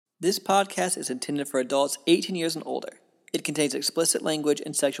This podcast is intended for adults 18 years and older. It contains explicit language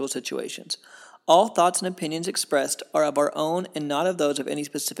and sexual situations. All thoughts and opinions expressed are of our own and not of those of any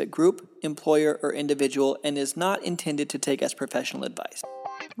specific group, employer, or individual, and is not intended to take as professional advice.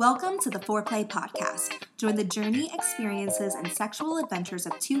 Welcome to the Foreplay Podcast. Join the journey, experiences, and sexual adventures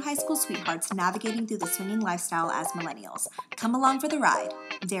of two high school sweethearts navigating through the swinging lifestyle as millennials. Come along for the ride.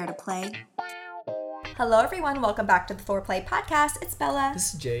 Dare to play. Hello everyone, welcome back to the Foreplay Podcast. It's Bella.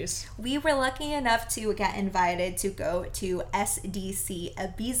 This is Jace. We were lucky enough to get invited to go to SDC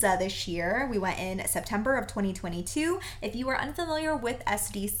Ibiza this year. We went in September of 2022. If you are unfamiliar with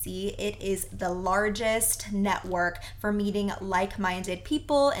SDC, it is the largest network for meeting like-minded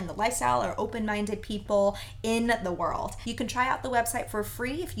people in the lifestyle or open-minded people in the world. You can try out the website for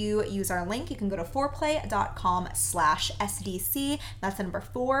free if you use our link. You can go to foreplay.com/SDC. That's the number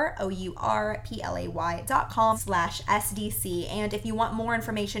 4, OURPLAY.com/SDC. And if you want more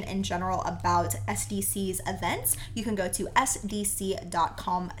information in general about SDC's events, you can go to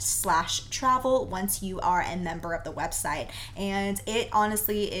sdc.com/travel once you are a member of the website. And it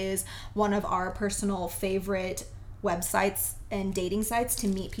honestly is one of our personal favorite websites and dating sites to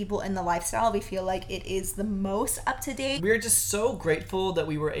meet people in the lifestyle. We feel like it is the most up to date. We're just so grateful that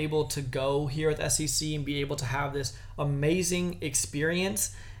we were able to go here at SEC and be able to have this amazing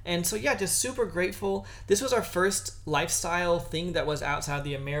experience. And so, yeah, just super grateful. This was our first lifestyle thing that was outside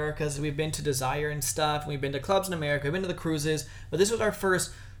the Americas. We've been to Desire and stuff. We've been to clubs in America. We've been to the cruises. But this was our first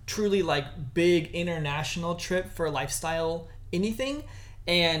truly big international trip for lifestyle anything.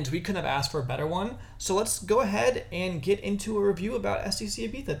 And we couldn't have asked for a better one. So let's go ahead and get into a review about SDC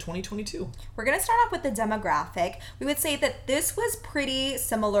Ibiza 2022. We're going to start off with the demographic. We would say that this was pretty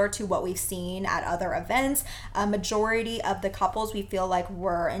similar to what we've seen at other events. A majority of the couples we feel like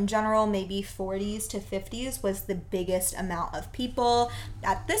were, in general, maybe 40s to 50s was the biggest amount of people.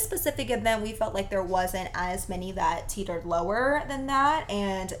 At this specific event, we felt like there wasn't as many that teetered lower than that.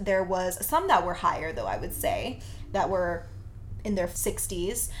 And there was some that were higher, though, I would say, that were in their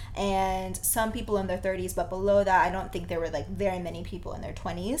 60s and some people in their 30s, but below that I don't think there were very many people in their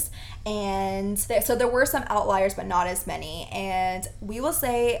 20s. And so there were some outliers, but not as many. And we will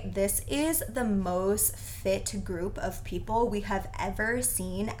say this is the most fit group of people we have ever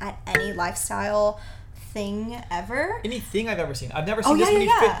seen at any lifestyle thing ever. Anything I've ever seen. I've never seen many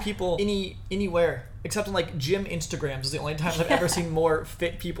fit people anywhere. Except on gym Instagrams is the only times I've ever seen more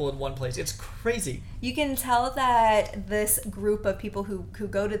fit people in one place. It's crazy. You can tell that this group of people who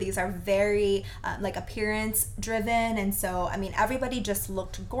go to these are very appearance driven. And so, everybody just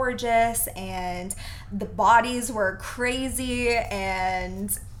looked gorgeous and the bodies were crazy.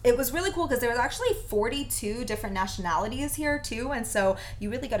 And it was really cool because there was actually 42 different nationalities here too. And so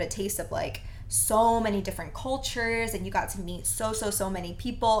you really got a taste of so many different cultures, and you got to meet so many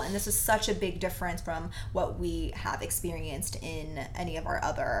people, and this is such a big difference from what we have experienced in any of our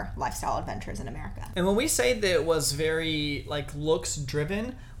other lifestyle adventures in America. And when we say that it was very looks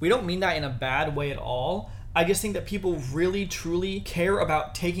driven, we don't mean that in a bad way at all. I just think that people really truly care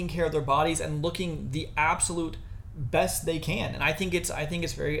about taking care of their bodies and looking the absolute best they can, and I think it's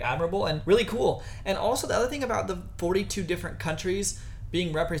very admirable and really cool. And also the other thing about the 42 different countries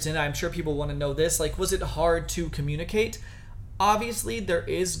being represented, I'm sure people want to know this, was it hard to communicate? Obviously, there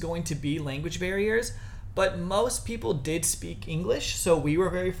is going to be language barriers, but most people did speak English, so we were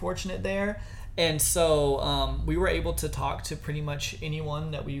very fortunate there. And so we were able to talk to pretty much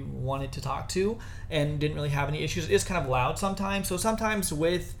anyone that we wanted to talk to and didn't really have any issues. It is kind of loud sometimes, so sometimes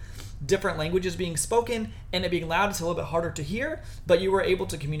with different languages being spoken and it being loud, it's a little bit harder to hear, but you were able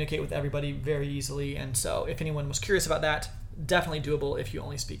to communicate with everybody very easily. And so if anyone was curious about that, definitely doable if you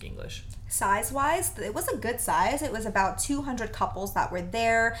only speak English. Size-wise, it was a good size. It was about 200 couples that were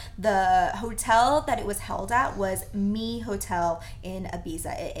there. The hotel that it was held at was Mi Hotel in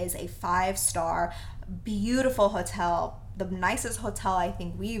Ibiza. It is a 5-star, beautiful hotel, the nicest hotel I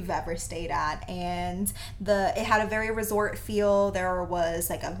think we've ever stayed at, and it had a very resort feel. There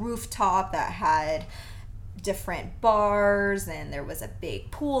was a rooftop that had different bars, and there was a big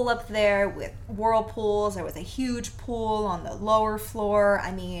pool up there with whirlpools. There was a huge pool on the lower floor.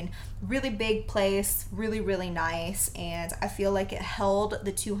 Really big place, really nice, and I feel like it held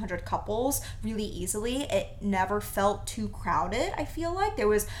the 200 couples really easily. It never felt too crowded. I feel like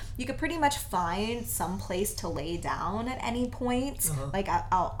you could pretty much find some place to lay down at any point,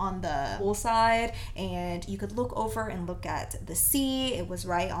 out on the poolside, and you could look over and look at the sea. It was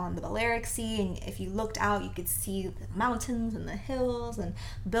right on the Balearic Sea, and if you looked out, you You could see the mountains and the hills and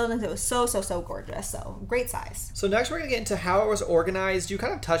buildings. It was so gorgeous. So great size. So next we're going to get into how it was organized. You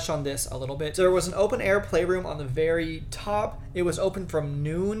kind of touched on this a little bit. There was an open air playroom on the very top. It was open from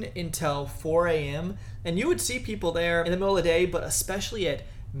noon until 4 a.m. And you would see people there in the middle of the day, but especially at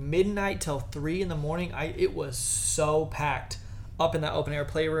midnight till 3 in the morning. It was so packed up in that open air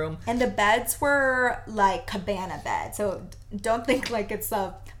playroom. And the beds were like cabana beds. So don't think like it's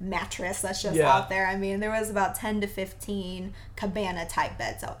a mattress that's just out there. I mean, there was about 10 to 15 cabana type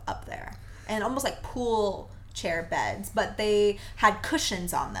beds up there. And almost like pool chair beds, but they had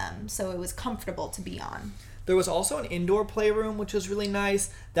cushions on them. So it was comfortable to be on. There was also an indoor playroom, which was really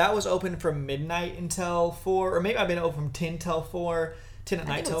nice. That was open from midnight until 4, or maybe I've been open from 10 till 4. 10 at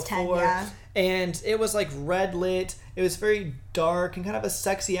night till 4. Yeah. And it was like red lit. It was very dark and kind of a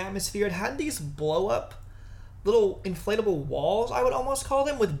sexy atmosphere. It had these blow up little inflatable walls, I would almost call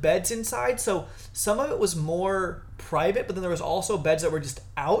them, with beds inside. So some of it was more private, but then there was also beds that were just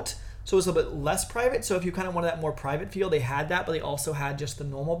out. So it was a little bit less private. So if you kind of wanted that more private feel, they had that, but they also had just the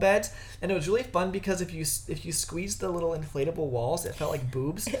normal beds. And it was really fun because if you squeezed the little inflatable walls, it felt like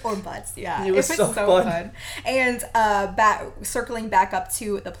boobs. Or butts, yeah. It was so fun. And circling back up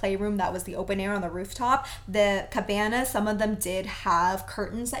to the playroom, that was the open air on the rooftop. The cabanas, some of them did have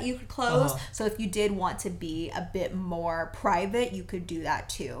curtains that you could close. So if you did want to be a bit more private, you could do that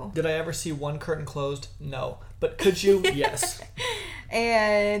too. Did I ever see one curtain closed? No. But could you? Yes.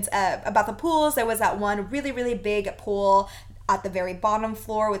 And about the pools, there was that one really, really big pool at the very bottom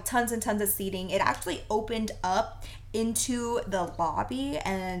floor with tons and tons of seating. It actually opened up into the lobby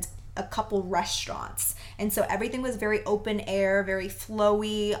and a couple restaurants. And so everything was very open air, very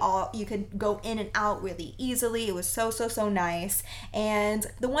flowy. You could go in and out really easily. It was so nice. And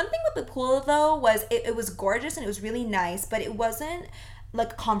the one thing with the pool though was it was gorgeous and it was really nice, but it wasn't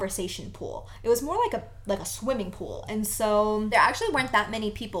like a conversation pool. It was more like a swimming pool. And so there actually weren't that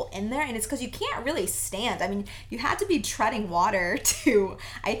many people in there, and it's because you can't really stand. I mean, you had to be treading water to,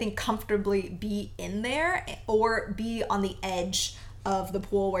 I think, comfortably be in there or be on the edge of the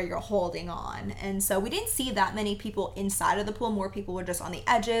pool where you're holding on. And so we didn't see that many people inside of the pool. More people were just on the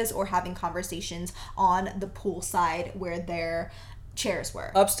edges or having conversations on the pool side where their chairs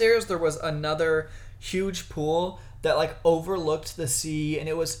were. Upstairs there was another huge pool that like overlooked the sea, and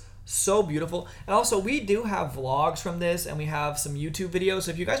it was so beautiful. And also we do have vlogs from this, and we have some YouTube videos.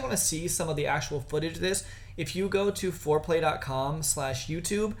 So if you guys want to see some of the actual footage of this, if you go to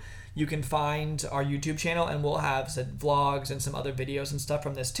 4play.com/YouTube, you can find our YouTube channel, and we'll have some vlogs and some other videos and stuff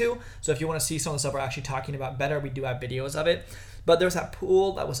from this too. So if you want to see some of the stuff we're actually talking about better, we do have videos of it. But there's that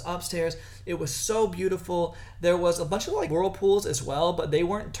pool that was upstairs. It was so beautiful. There was a bunch of like whirlpools as well, but they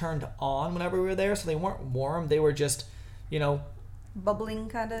weren't turned on whenever we were there, so they weren't warm. They were just, bubbling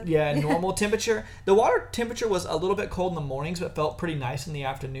kind of. Yeah, normal temperature. The water temperature was a little bit cold in the mornings, but felt pretty nice in the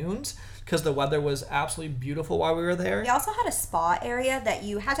afternoons because the weather was absolutely beautiful while we were there. They also had a spa area that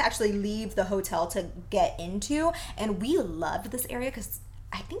you had to actually leave the hotel to get into, and we loved this area because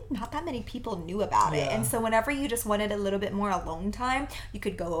I think not that many people knew about it. And so whenever you just wanted a little bit more alone time, you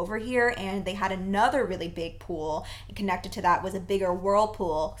could go over here, and they had another really big pool, and connected to that was a bigger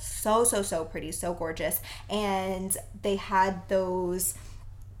whirlpool. So pretty, so gorgeous. And they had those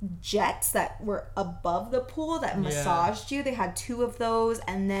jets that were above the pool that massaged you. They had 2 of those,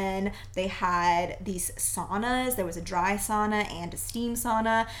 and then they had these saunas. There was a dry sauna and a steam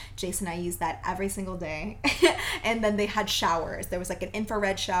sauna. Jason and I used that every single day. And then they had showers. There was like an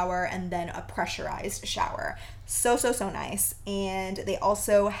infrared shower and then a pressurized shower. So nice. And they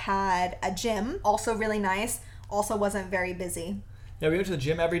also had a gym, also really nice, also wasn't very busy. Yeah, we went to the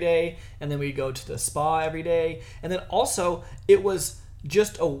gym every day, and then we go to the spa every day. And then also it was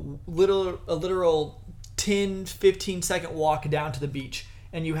just a literal 10-15 second walk down to the beach,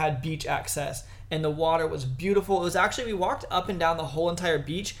 and you had beach access, and the water was beautiful. It was actually, we walked up and down the whole entire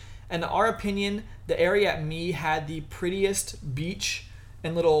beach, and in our opinion, the area at Me had the prettiest beach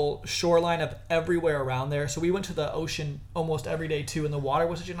and little shoreline of everywhere around there. So we went to the ocean almost every day too, and the water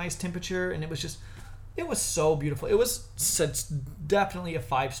was such a nice temperature, and it was so beautiful. It was definitely a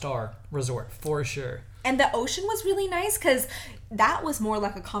 5-star resort for sure. And the ocean was really nice because that was more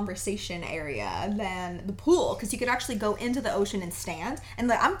like a conversation area than the pool, because you could actually go into the ocean and stand. And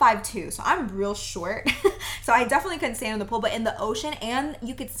like, I'm 5'2", so I'm real short. So I definitely couldn't stand in the pool, but in the ocean, and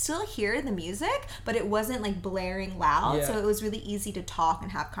you could still hear the music, but it wasn't like blaring loud. Yeah. So it was really easy to talk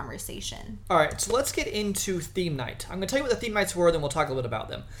and have conversation. All right, so let's get into theme night. I'm going to tell you what the theme nights were, then we'll talk a little bit about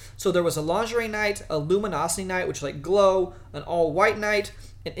them. So there was a lingerie night, a luminosity night, which is like glow, an all-white night,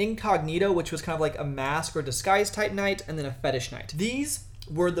 an incognito, which was kind of like a mask or disguise type night, and then a fetish night. These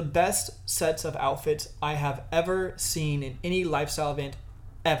were the best sets of outfits I have ever seen in any lifestyle event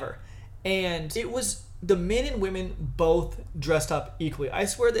ever. And it was the men and women both dressed up equally. I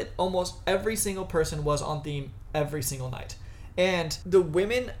swear that almost every single person was on theme every single night. And the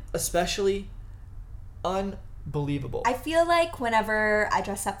women especially, unbelievable. I feel like whenever I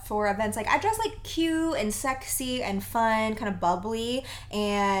dress up for events, like I dress like cute and sexy and fun, kind of bubbly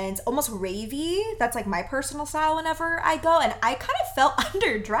and almost ravey. That's like my personal style whenever I go. And I kind of felt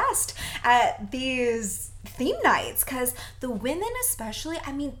underdressed at these theme nights because the women especially,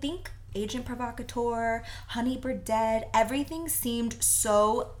 I mean, think Agent Provocateur, Honey Birdette, everything seemed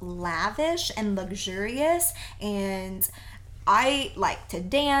so lavish and luxurious. And I like to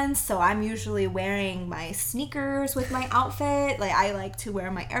dance, so I'm usually wearing my sneakers with my outfit. Like I like to wear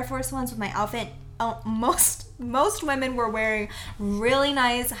my Air Force Ones with my outfit. Most women were wearing really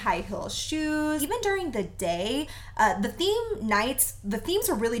nice high heel shoes. Even during the day, the themes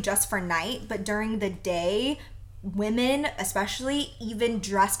were really just for night, but during the day, women especially even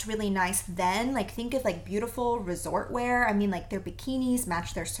dressed really nice then. Like think of like beautiful resort wear. I mean like their bikinis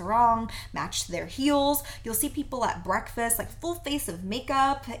match their sarong, match their heels. You'll see people at breakfast like full face of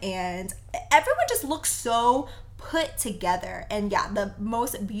makeup, and everyone just looks so put together. And yeah, the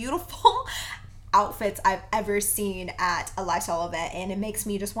most beautiful outfits I've ever seen at a lifestyle event, and it makes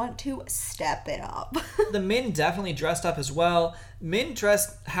me just want to step it up. The men definitely dressed up as well. Men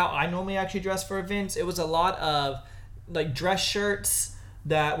dressed how I normally actually dress for events. It was a lot of like dress shirts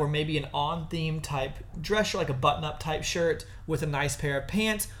that were maybe an on-theme type dress shirt, like a button-up type shirt with a nice pair of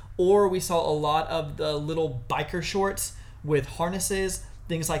pants, or we saw a lot of the little biker shorts with harnesses.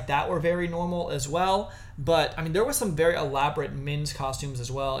 Things like that were very normal as well. But, I mean, there was some very elaborate men's costumes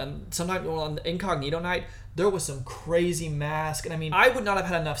as well. And sometimes on the incognito night, there was some crazy mask. And, I mean, I would not have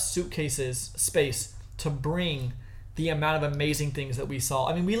had enough suitcases space to bring the amount of amazing things that we saw.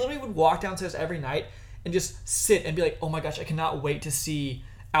 I mean, we literally would walk downstairs every night and just sit and be like, oh my gosh, I cannot wait to see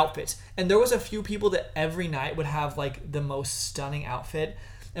outfits. And there was a few people that every night would have, like, the most stunning outfit.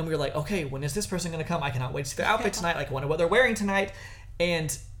 And we were like, okay, when is this person going to come? I cannot wait to see their outfit tonight. Like, I wonder what they're wearing tonight.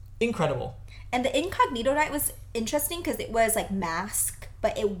 And incredible. And the incognito night was interesting because it was like mask,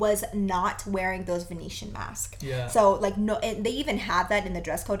 but it was not wearing those Venetian masks. Yeah. So like no, they even have that in the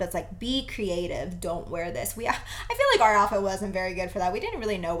dress code. That's like, be creative, don't wear this. I feel like our outfit wasn't very good for that. We didn't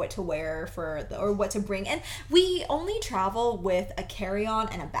really know what to wear or what to bring, and we only travel with a carry-on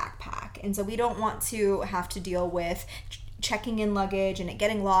and a backpack, and so we don't want to have to deal with checking in luggage and it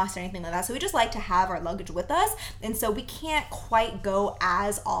getting lost or anything like that. So we just like to have our luggage with us, and so we can't quite go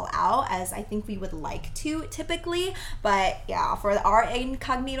as all out as I think we would like to typically. But yeah, for our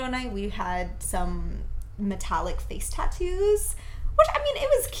incognito night, we had some metallic face tattoos, which I mean it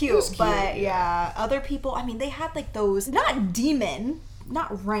was cute, but yeah, other people, I mean, they had like those, not demon,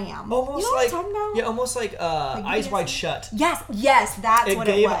 not ram, almost, you know like, what I'm talking about? Yeah, almost like Eyes Wide Shut. Yes, that's what it was.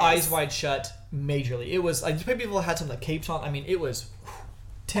 It gave Eyes Wide Shut majorly. It was like people had some like capes on. I mean, it was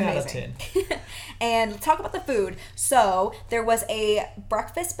 10 amazing. out of 10. And let's talk about the food. So there was a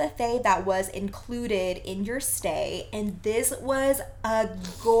breakfast buffet that was included in your stay, and this was a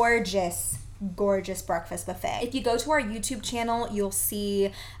gorgeous breakfast buffet. If you go to our YouTube channel, you'll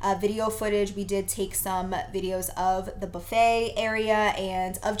see video footage. We did take some videos of the buffet area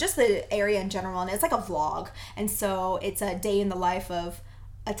and of just the area in general, and it's like a vlog, and so it's a day in the life of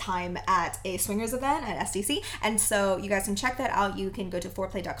a time at a swingers event at SDC, and so you guys can check that out. You can go to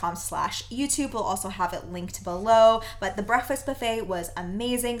foreplay.com/YouTube. We'll also have it linked below. But the breakfast buffet was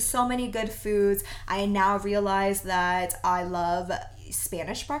amazing. So many good foods. I now realize that I love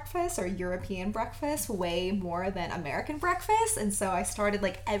Spanish breakfast or European breakfast way more than American breakfast, and so I started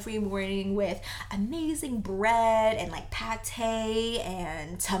like every morning with amazing bread and like pate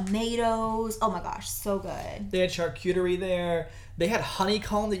and tomatoes. Oh my gosh, so good. They had charcuterie there. They had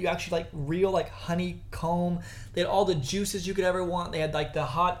honeycomb that you actually like real like honeycomb. They had all the juices you could ever want. They had like the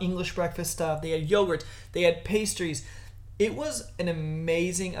hot English breakfast stuff. They had yogurt. They had pastries. It was an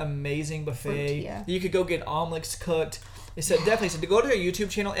amazing buffet. Fruit, You could go get omelets cooked. It said definitely to go to their YouTube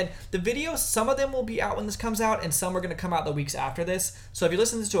channel, and the videos, some of them will be out when this comes out, and some are going to come out the weeks after this. So if you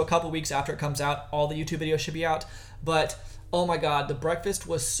listen to this to a couple weeks after it comes out, all the YouTube videos should be out. But oh my god, the breakfast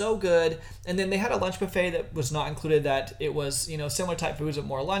was so good. And then they had a lunch buffet that was not included, that it was, you know, similar type foods but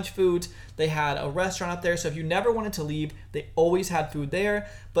more lunch foods. They had a restaurant up there, so if you never wanted to leave, they always had food there.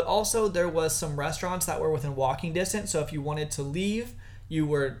 But also there was some restaurants that were within walking distance, so if you wanted to leave, you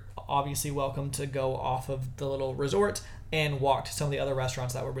were obviously welcome to go off of the little resort and walk to some of the other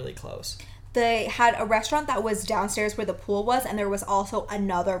restaurants that were really close. They had a restaurant that was downstairs where the pool was, and there was also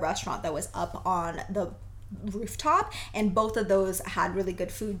another restaurant that was up on the rooftop, and both of those had really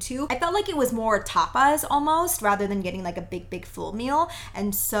good food too. I felt like it was more tapas almost rather than getting like a big full meal,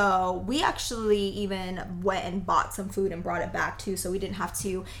 and so we actually even went and bought some food and brought it back too, so we didn't have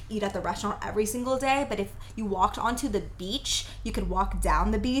to eat at the restaurant every single day. But if you walked onto the beach, you could walk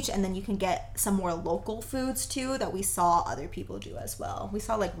down the beach and then you can get some more local foods too that we saw other people do as well. We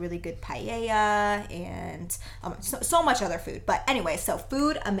saw like really good paella and so much other food. But anyway, so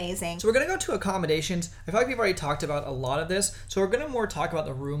food, amazing. So we're going to go to accommodations. I feel like we've already talked about a lot of this, so we're going to more talk about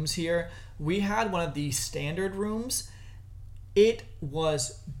the rooms here. We had one of the standard rooms. It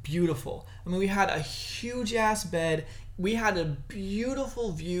was beautiful. I mean, we had a huge ass bed. We had a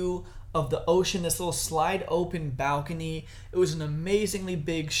beautiful view of the ocean, this little slide open balcony. It was an amazingly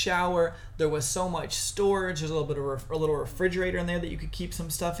big shower. There was so much storage. There's a little bit of a little refrigerator in there that you could keep some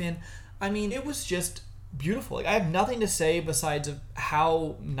stuff in. I mean, it was just beautiful. Like, I have nothing to say besides of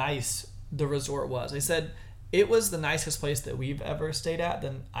how nice the resort was. I said it was the nicest place that we've ever stayed at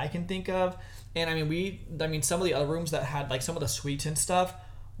than I can think of. And I mean, some of the other rooms that had like some of the suites and stuff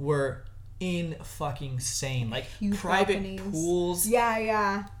were insane. Like huge private balconies. Pools.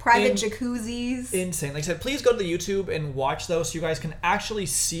 Yeah. Private jacuzzis. Insane. Like I said, please go to the YouTube and watch those so you guys can actually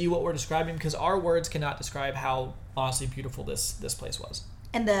see what we're describing, because our words cannot describe how honestly beautiful this place was.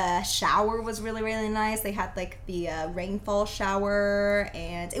 And the shower was really, really nice. They had like the rainfall shower,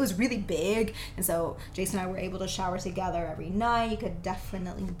 and it was really big. And so Jason and I were able to shower together every night. You could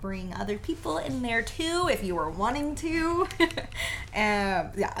definitely bring other people in there too if you were wanting to.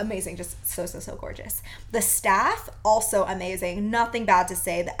 Yeah, amazing. Just so gorgeous. The staff, also amazing. Nothing bad to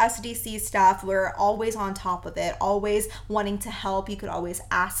say. The SDC staff were always on top of it, always wanting to help. You could always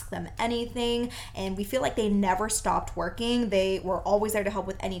ask them anything. And we feel like they never stopped working. They were always there to help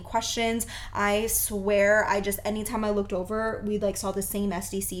with any questions. I swear, anytime I looked over, we like saw the same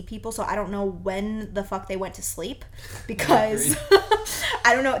SDC people, so I don't know when the fuck they went to sleep, because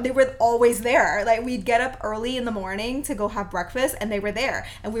I don't know, they were always there. Like, we'd get up early in the morning to go have breakfast and they were there,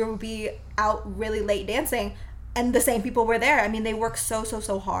 and we would be out really late dancing and the same people were there. I mean, they work so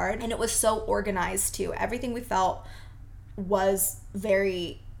hard, and it was so organized too. Everything we felt was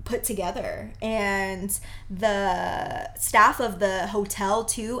very put together, and the staff of the hotel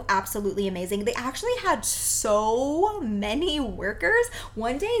too, absolutely amazing. They actually had so many workers.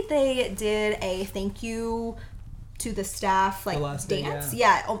 One day they did a thank you to the staff like dance.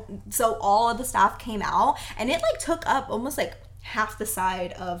 Yeah, so all of the staff came out, and it like took up almost like half the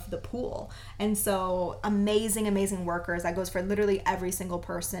side of the pool. And so amazing workers. That goes for literally every single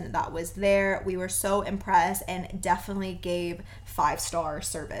person that was there. We were so impressed and definitely gave 5-star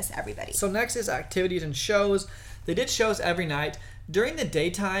service, everybody. So next is activities and shows. They did shows every night. During the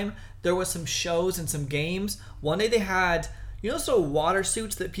daytime, there was some shows and some games. One day they had, so water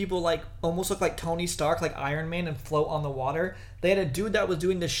suits that people like almost look like Tony Stark, like Iron Man, and float on the water. They had a dude that was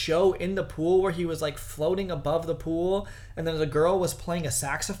doing the show in the pool where he was like floating above the pool, and then the girl was playing a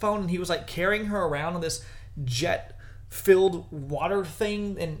saxophone, and he was like carrying her around on this jet filled water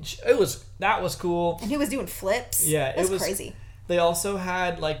thing, and that was cool. And he was doing flips. Yeah, it was crazy. They also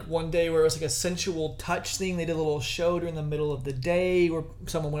had like one day where it was like a sensual touch thing. They did a little show during the middle of the day where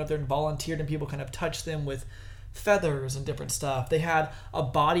someone went up there and volunteered, and people kind of touched them with feathers and different stuff. They had a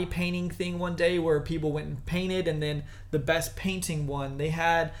body painting thing one day where people went and painted, and then the best painting won. They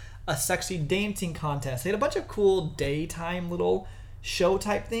had a sexy dancing contest. They had a bunch of cool daytime little show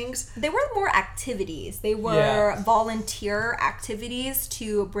type things. They were more activities. They were volunteer activities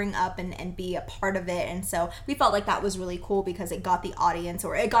to bring up and be a part of it. And so we felt like that was really cool because it got the audience,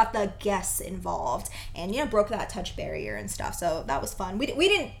 or it got the guests involved, and broke that touch barrier and stuff. So that was fun. We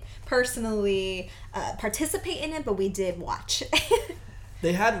didn't personally participate in it, but we did watch.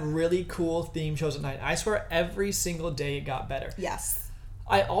 They had really cool theme shows at night. I swear every single day it got better. Yes.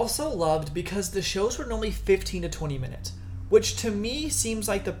 I also loved because the shows were normally 15 to 20 minutes, which to me seems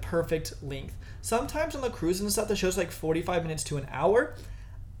like the perfect length. Sometimes on the cruises and stuff, the show's like 45 minutes to an hour.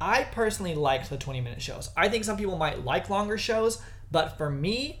 I personally liked the 20-minute shows. I think some people might like longer shows, but for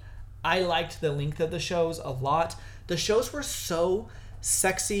me, I liked the length of the shows a lot. The shows were so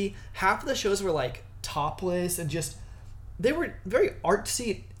sexy. Half of the shows were like topless and just, they were very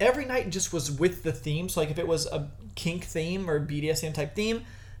artsy. Every night just was with the theme. So like if it was a kink theme or BDSM type theme,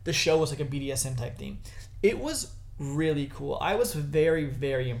 the show was like a BDSM type theme. It was really cool. I was very,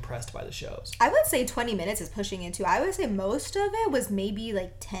 very impressed by the shows. I would say 20 minutes is pushing it too. I would say most of it was maybe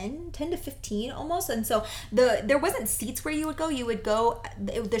like 10 to 15 almost. And so there wasn't seats where you would go.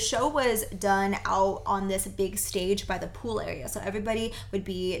 The show was done out on this big stage by the pool area. So everybody would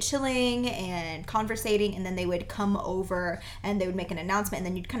be chilling and conversating, and then they would come over and they would make an announcement, and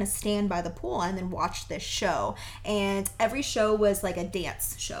then you'd kind of stand by the pool and then watch this show. And every show was like a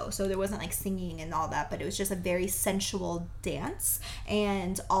dance show. So there wasn't like singing and all that, but it was just a very sensual dance,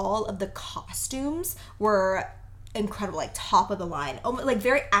 and all of the costumes were incredible, like top of the line, like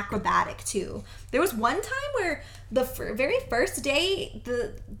very acrobatic too. There was one time where the very first day,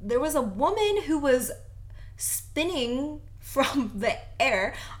 there was a woman who was spinning from the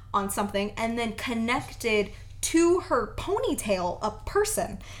air on something and then connected to her ponytail a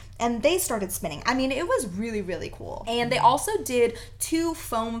person, and they started spinning. I mean, it was really, really cool. And they also did 2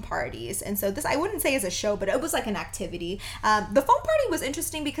 foam parties. And so this, I wouldn't say is a show, but it was like an activity. The foam party was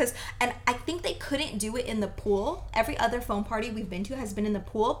interesting because, and I think they couldn't do it in the pool. Every other foam party we've been to has been in the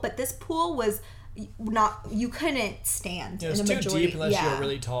pool, but this pool was not, you couldn't stand. It was too deep unless you were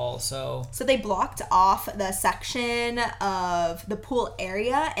really tall. So they blocked off the section of the pool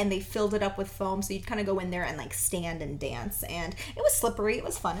area and they filled it up with foam, so you'd kind of go in there and like stand and dance, and it was slippery, it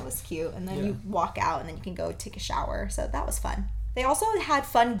was fun, it was cute, and then you walk out and then you can go take a shower. So that was fun. They also had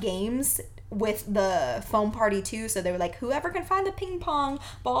fun games with the foam party too. So they were like, whoever can find the ping pong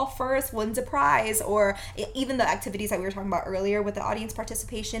ball first wins a prize. Or even the activities that we were talking about earlier with the audience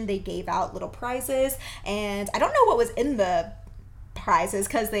participation, they gave out little prizes. And I don't know what was in the prizes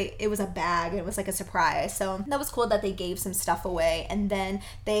because it was a bag and it was like a surprise. So that was cool that they gave some stuff away. And then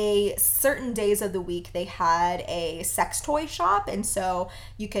certain days of the week they had a sex toy shop, and so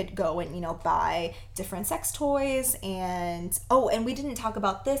you could go and buy different sex toys. And we didn't talk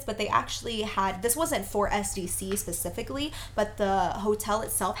about this, but they actually had, this wasn't for SDC specifically, but the hotel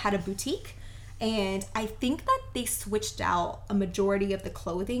itself had a boutique. And I think that they switched out a majority of the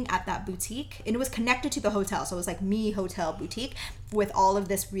clothing at that boutique. And it was connected to the hotel. So it was like Me Hotel Boutique with all of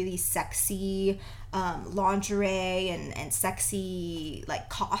this really sexy lingerie and sexy like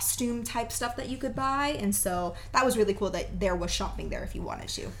costume type stuff that you could buy. And so that was really cool that there was shopping there if you wanted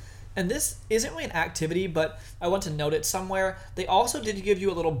to. And this isn't really an activity, but I want to note it somewhere. They also did give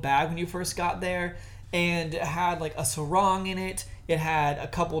you a little bag when you first got there. And it had like a sarong in it. It had a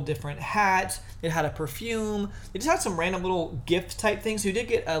couple different hats. It had a perfume. It just had some random little gift type things. So you did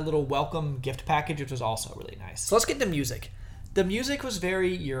get a little welcome gift package, which was also really nice. So let's get to music. The music was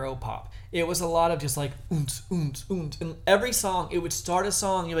very Europop. It was a lot of just like oons, oons, oons. And every song, it would start a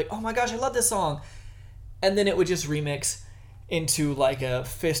song. You're like, oh my gosh, I love this song. And then it would just remix into like a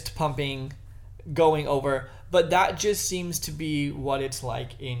fist pumping going over. But that just seems to be what it's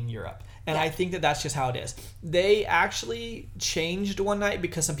like in Europe. And I think that that's just how it is. They actually changed one night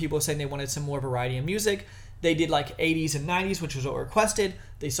because some people were saying they wanted some more variety in music. They did like 80s and 90s, which was what requested.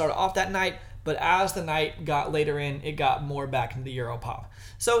 They started off that night, but as the night got later in, it got more back into the Europop.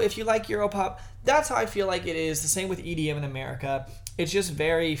 So if you like Europop, that's how I feel like it is. The same with EDM in America. It's just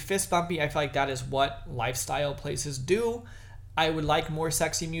very fist bumpy. I feel like that is what lifestyle places do. I would like more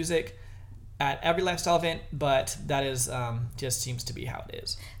sexy music at every lifestyle event, but that is just seems to be how it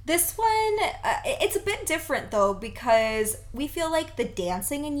is. This one, it's a bit different though, because we feel like the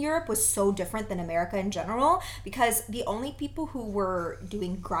dancing in Europe was so different than America in general, because the only people who were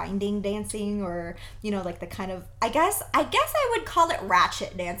doing grinding dancing, or like the kind of, I guess I would call it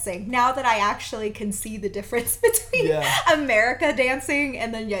ratchet dancing now that I actually can see the difference between America dancing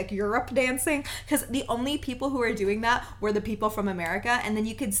and then like Europe dancing, because the only people who were doing that were the people from America. And then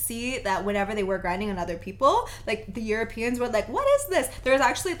you could see that whenever they were grinding on other people, like the Europeans were like, what is this? There was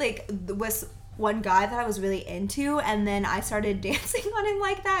actually was one guy that I was really into, and then I started dancing on him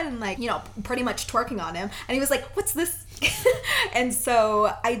like that and like pretty much twerking on him, and he was like, what's this? And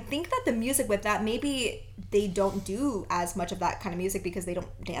so I think that the music with that, maybe they don't do as much of that kind of music because they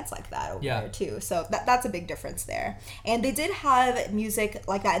don't dance like that over there too. So that's a big difference there. And they did have music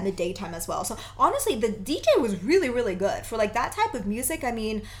like that in the daytime as well. So honestly, the DJ was really, really good for like that type of music. I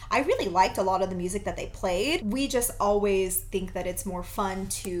mean, I really liked a lot of the music that they played. We just always think that it's more fun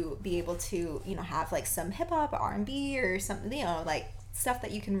to be able to, have like some hip hop or R&B or something, like stuff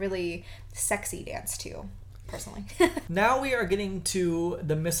that you can really sexy dance to. Personally. Now we are getting to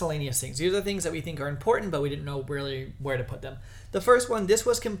the miscellaneous things. These are the things that we think are important, but we didn't know really where to put them. The first one, this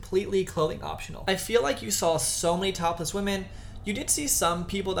was completely clothing optional. I feel like you saw so many topless women. You did see some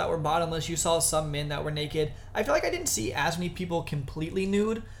people that were bottomless. You saw some men that were naked. I feel like I didn't see as many people completely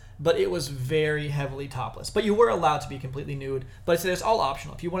nude, but it was very heavily topless. But you were allowed to be completely nude, but it's all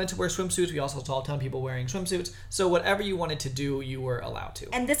optional. If you wanted to wear swimsuits, we also saw a ton of people wearing swimsuits. So whatever you wanted to do, you were allowed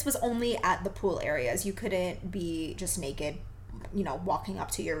to. And this was only at the pool areas. You couldn't be just naked, you know, walking up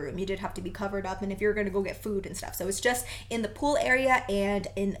to your room. You did have to be covered up, and if you're going to go get food and stuff. So it's just in the pool area and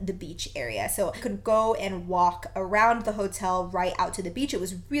in the beach area. So you could go and walk around the hotel right out to the beach. It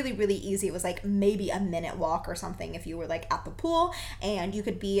was really, really easy. It was like maybe a minute walk or something if you were like at the pool, and you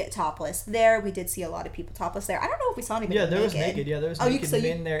could be topless there. We did see a lot of people topless there. I don't know if we saw anybody naked. Was naked. Yeah, there was naked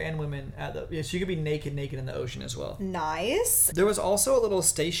men there and women at the... Yeah, so you could be naked in the ocean as well. Nice. There was also a little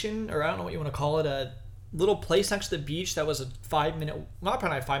station, or I don't know what you want to call it, a little place next to the beach that was a 5-minute, not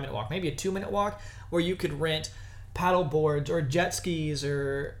probably a 5-minute walk, maybe a 2-minute walk, where you could rent paddle boards or jet skis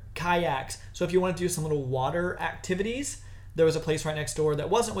or kayaks. So if you wanted to do some little water activities, there was a place right next door that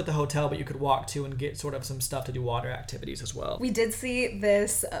wasn't with the hotel, but you could walk to and get sort of some stuff to do water activities as well. We did see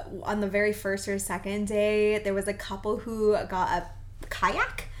this on the very first or second day. There was a couple who got a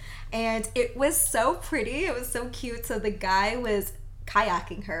kayak, and it was so pretty. It was so cute. So the guy was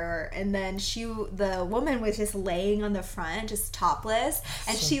kayaking her, and then the woman was just laying on the front, just topless,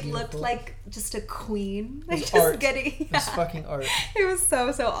 and so she beautiful. Looked like just a queen. Like just art. It's fucking art. It was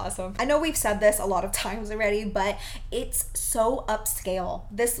so awesome. I know we've said this a lot of times already, but it's so upscale.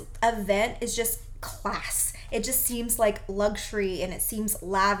 This event is just class. It just seems like luxury, and it seems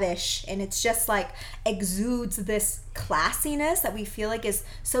lavish, and it's just like exudes this classiness that we feel like is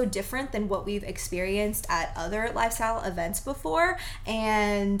so different than what we've experienced at other lifestyle events before.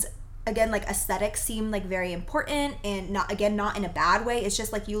 And again, like aesthetics seem like very important, and not in a bad way. It's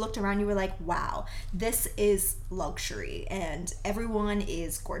just like you looked around, you were like, wow, this is luxury, and everyone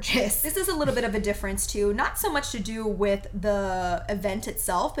is gorgeous. This is a little bit of a difference too, not so much to do with the event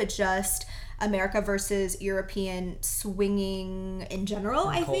itself, but just America versus European swinging in general,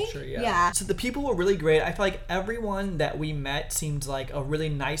 I think. Yeah. So the people were really great. I feel like everyone that we met seemed like a really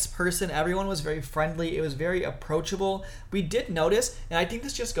nice person. Everyone was very friendly. It was very approachable. We did notice, and I think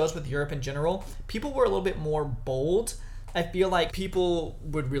this just goes with Europe in general, people were a little bit more bold. I feel like people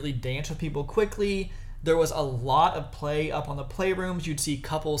would really dance with people quickly. There was a lot of play up on the playrooms. You'd see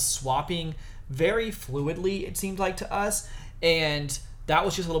couples swapping very fluidly, it seemed like to us. And that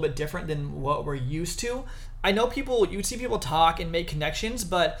was just a little bit different than what we're used to. I know you'd see people talk and make connections,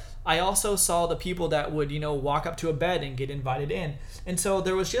 but I also saw the people that would, walk up to a bed and get invited in. And so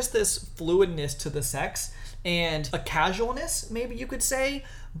there was just this fluidness to the sex and a casualness, maybe you could say,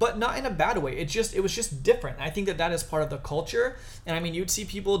 but not in a bad way. It was just different. I think that is part of the culture. And I mean, you'd see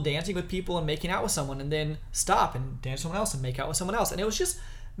people dancing with people and making out with someone and then stop and dance with someone else and make out with someone else. And it was just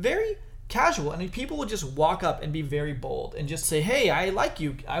very casual. I mean, people would just walk up and be very bold and just say, hey, I like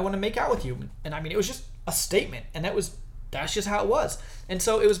you, I want to make out with you. And I mean, it was just a statement, and that's just how it was. And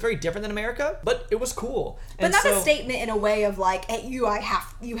so it was very different than America, but it was cool. But not a statement in a way of like, hey, you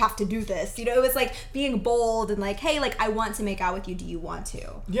have to do this. It was like being bold and like, hey, like I want to make out with you. Do you want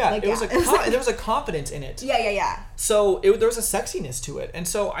to? Yeah, there was a confidence in it. Yeah. So there was a sexiness to it, and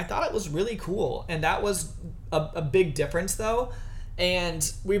so I thought it was really cool. And that was a big difference, though. And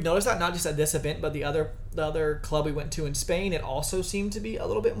we've noticed that not just at this event, but the other club we went to in Spain, it also seemed to be a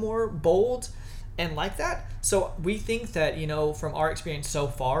little bit more bold and like that. So we think that, from our experience so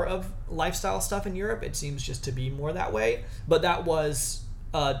far of lifestyle stuff in Europe, it seems just to be more that way. But that was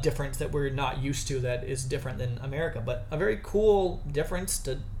a difference that we're not used to that is different than America. But a very cool difference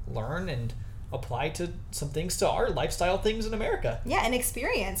to learn and apply to some things, to our lifestyle things in America. Yeah, an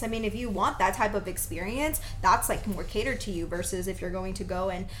experience. I mean, if you want that type of experience, that's like more catered to you versus if you're going to go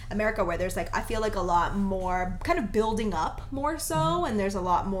in America, where there's like, I feel like a lot more kind of building up more so, and there's a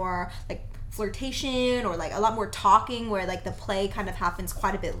lot more like flirtation or like a lot more talking, where like the play kind of happens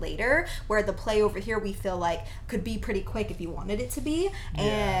quite a bit later, where the play over here we feel like could be pretty quick if you wanted it to be.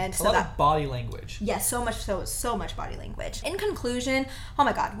 And so a lot of body language. Yes, so much body language. In conclusion, oh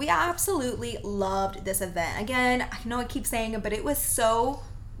my god, we absolutely loved this event. Again, I know I keep saying it, but it was so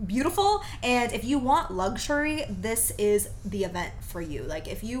beautiful. And if you want luxury, this is the event for you. Like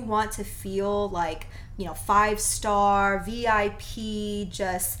if you want to feel like 5-star VIP,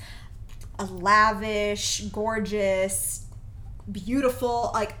 just a lavish, gorgeous, beautiful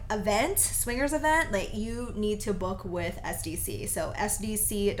like event, swingers event, like you need to book with SDC. So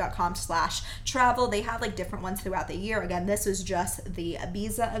sdc.com/travel. They have like different ones throughout the year. Again, this was just the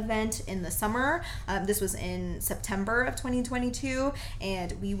Ibiza event in the summer. This was in September of 2022,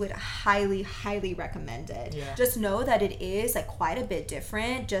 and we would highly recommend it. Yeah. Just know that it is like quite a bit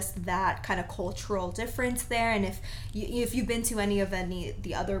different, just that kind of cultural difference there. And if you've been to any of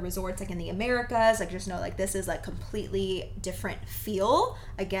the other resorts like in the Americas, like just know like this is like completely different feel.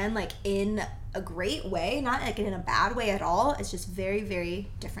 Again, like in a great way, not like in a bad way at all. It's just very, very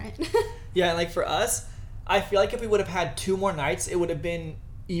different. Yeah, and like for us, I feel like if we would have had 2 more nights, it would have been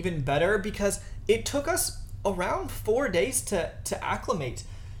even better, because it took us around 4 days to acclimate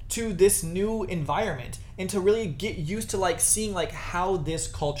to this new environment and to really get used to like seeing like how this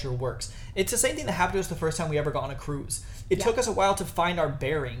culture works. It's the same thing that happened to us the first time we ever got on a cruise. It took us a while to find our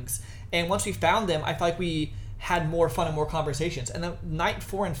bearings, and once we found them, I feel like we had more fun and more conversations. And then night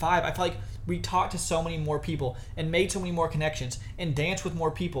 4 and 5, I feel like we talked to so many more people and made so many more connections and danced with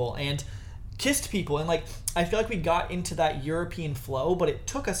more people and kissed people, and like I feel like we got into that European flow, but it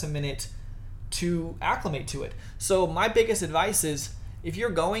took us a minute to acclimate to it. So my biggest advice is, if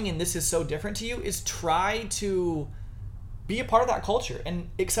you're going and this is so different to you, is try to be a part of that culture and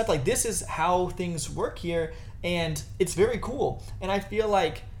accept like this is how things work here, and it's very cool. And I feel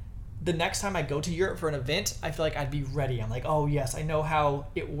like the next time I go to Europe for an event, I feel like I'd be ready. I'm like, oh yes, I know how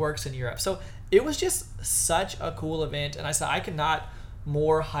it works in Europe. So it was just such a cool event, and I said I could not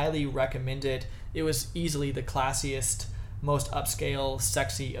more highly recommend it. It was easily the classiest, most upscale,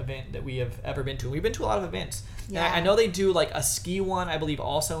 sexy event that we have ever been to. We've been to a lot of events. Yeah. And I know they do like a ski one, I believe,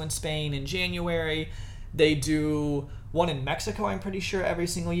 also in Spain in January. They do one in Mexico, I'm pretty sure, every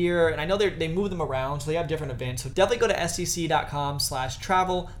single year. And I know they move them around, so they have different events. So definitely go to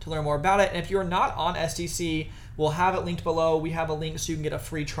stc.com/travel to learn more about it. And if you're not on STC, we'll have it linked below. We have a link so you can get a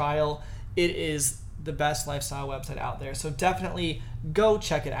free trial. It is the best lifestyle website out there. So definitely go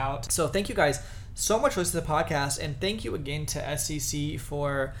check it out. So thank you guys so much for listening to the podcast. And thank you again to STC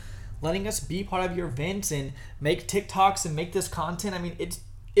for letting us be part of your events and make TikToks and make this content. I mean,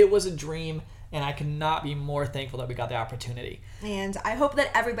 it was a dream, and I cannot be more thankful that we got the opportunity. And I hope that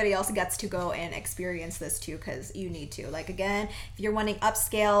everybody else gets to go and experience this too, because you need to. Like, again, if you're wanting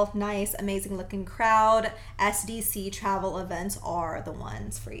upscale, nice, amazing looking crowd, SDC travel events are the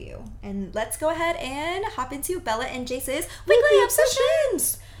ones for you. And let's go ahead and hop into Bella and Jace's weekly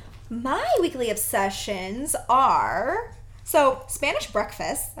obsessions. My weekly obsessions are... So, Spanish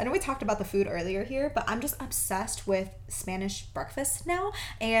breakfast. I know we talked about the food earlier here, but I'm just obsessed with Spanish breakfast now.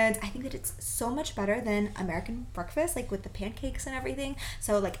 And I think that it's so much better than American breakfast, like with the pancakes and everything.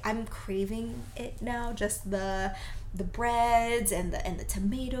 So, like, I'm craving it now. Just the breads and the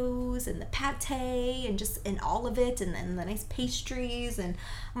tomatoes and the pate and all of it, and then the nice pastries, and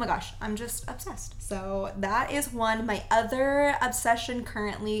oh my gosh, I'm just obsessed. So that is one. My other obsession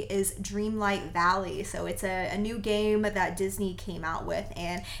currently is Dreamlight Valley. So it's a new game that Disney came out with,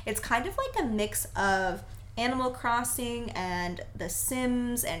 and it's kind of like a mix of Animal Crossing and The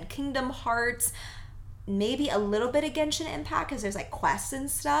Sims and Kingdom Hearts, maybe a little bit of Genshin Impact, because there's like quests and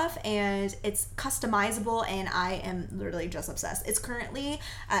stuff, and it's customizable, and I am literally just obsessed. It's currently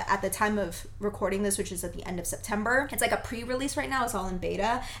at the time of recording this, which is at the end of September, it's like a pre-release right now. It's all in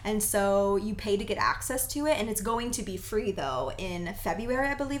beta, and so you pay to get access to it, and it's going to be free though in February,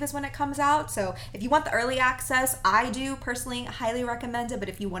 I believe, is when it comes out. So if you want the early access, I do personally highly recommend it, but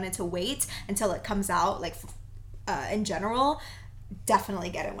if you wanted to wait until it comes out, like in general,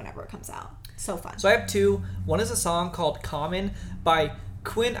 definitely get it whenever it comes out. So fun. So I have 2. One is a song called Common by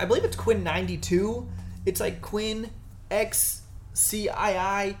Quinn. I believe it's Quinn92. It's like Quinn XCII,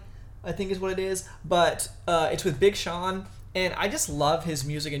 I think is what it is. But it's with Big Sean. And I just love his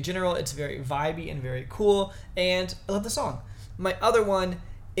music in general. It's very vibey and very cool. And I love the song. My other one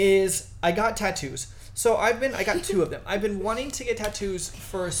is I got tattoos. So I got 2 of them. I've been wanting to get tattoos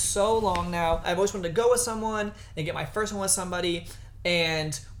for so long now. I've always wanted to go with someone and get my first one with somebody.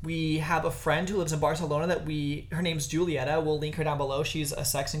 And we have a friend who lives in Barcelona her name's Julieta. We'll link her down below. She's a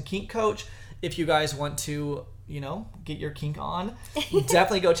sex and kink coach. If you guys want to, get your kink on,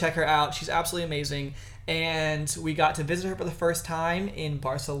 definitely go check her out. She's absolutely amazing. And we got to visit her for the first time in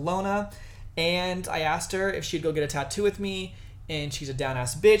Barcelona. And I asked her if she'd go get a tattoo with me. And she's a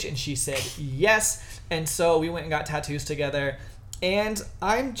down-ass bitch. And she said yes. And so we went and got tattoos together. And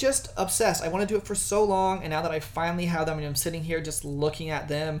I'm just obsessed. I want to do it for so long, and now that I finally have them, and I'm sitting here just looking at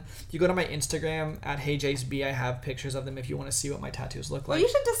them. You go to my Instagram at HeyJaceB. I have pictures of them if you want to see what my tattoos look like. Well, you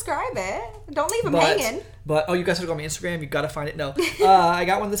should describe it. Don't leave them hanging. But you guys have to go on my Instagram. You got to find it. No, I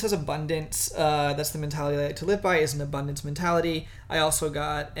got one that says abundance. That's the mentality I like to live by. Is an abundance mentality. I also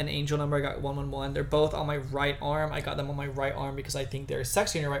got an angel number. I got 111. They're both on my right arm. I got them on my right arm because I think they're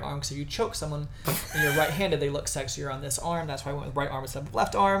sexy on your right arm. Because if you choke someone and you're right-handed, they look sexier on this arm. That's why I went with with right arm instead of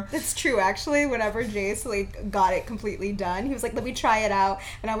left arm. It's true, actually. Whenever Jace like got it completely done, he was like, "Let me try it out."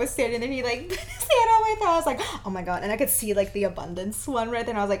 And I was standing there, and he like put his hand on my thigh. I was like, "Oh my god!" And I could see like the abundance one right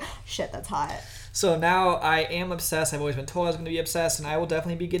there, and I was like, "Shit, that's hot." So now I am obsessed. I've always been told I was going to be obsessed, and I will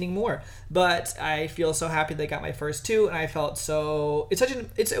definitely be getting more. But I feel so happy they got my first 2, and I felt so. It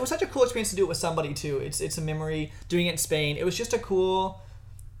was such a cool experience to do it with somebody too. It's a memory doing it in Spain. It was just a cool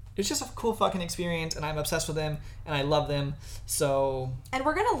fucking experience, and I'm obsessed with them, and I love them. So. And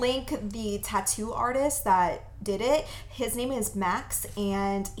we're gonna link the tattoo artist that did it. His name is Max,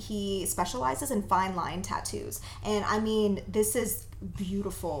 and he specializes in fine line tattoos. And I mean, this is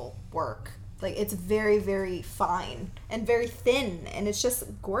beautiful work. Like, it's very, very fine and very thin, and it's just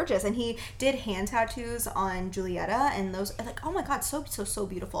gorgeous. And he did hand tattoos on Julieta, and those are like, oh my god, so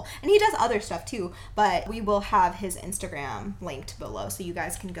beautiful. And he does other stuff too, but we will have his Instagram linked below, so you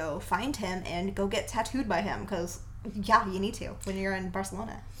guys can go find him and go get tattooed by him, because yeah, you need to when you're in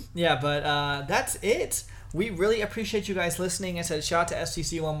Barcelona. Yeah, but that's it. We really appreciate you guys listening. I said shout out to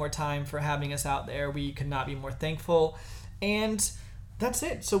STC one more time for having us out there. We could not be more thankful. And that's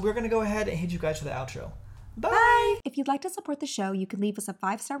it. So we're going to go ahead and hit you guys for the outro. Bye! If you'd like to support the show, you can leave us a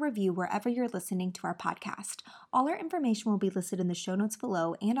 5-star review wherever you're listening to our podcast. All our information will be listed in the show notes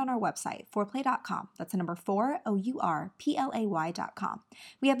below and on our website, fourplay.com. That's the number 4OURPLAY.com.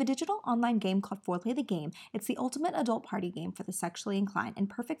 We have a digital online game called Foreplay the Game. It's the ultimate adult party game for the sexually inclined and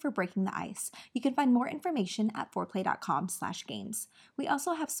perfect for breaking the ice. You can find more information at foreplay.com/games. We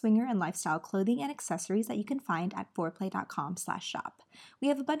also have swinger and lifestyle clothing and accessories that you can find at foreplay.com/shop. We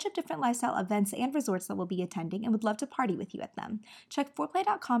have a bunch of different lifestyle events and resorts that will be attending and would love to party with you at them. Check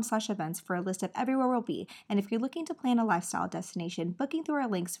foreplay.com/events for a list of everywhere we'll be, and if you're looking to plan a lifestyle destination, booking through our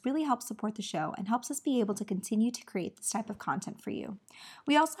links really helps support the show and helps us be able to continue to create this type of content for you.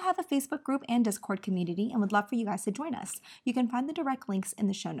 We also have a Facebook group and Discord community and would love for you guys to join us. You can find the direct links in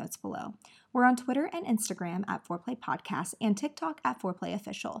the show notes below. We're on Twitter and Instagram at Foreplay Podcast and TikTok at Foreplay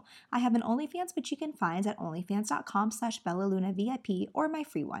Official. I have an OnlyFans, which you can find at onlyfans.com/BellaLunaVIP or my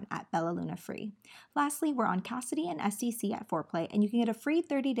free one at BellaLunaFree. Lastly, we're on Cassidy and SDC at Foreplay, and you can get a free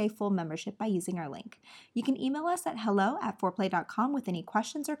 30-day full membership by using our link. You can email us at hello@foreplay.com with any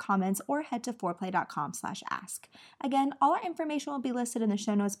questions or comments, or head to foreplay.com/ask. Again, all our information will be listed in the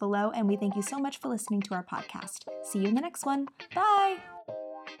show notes below, and we thank you so much for listening to our podcast. See you in the next one. Bye!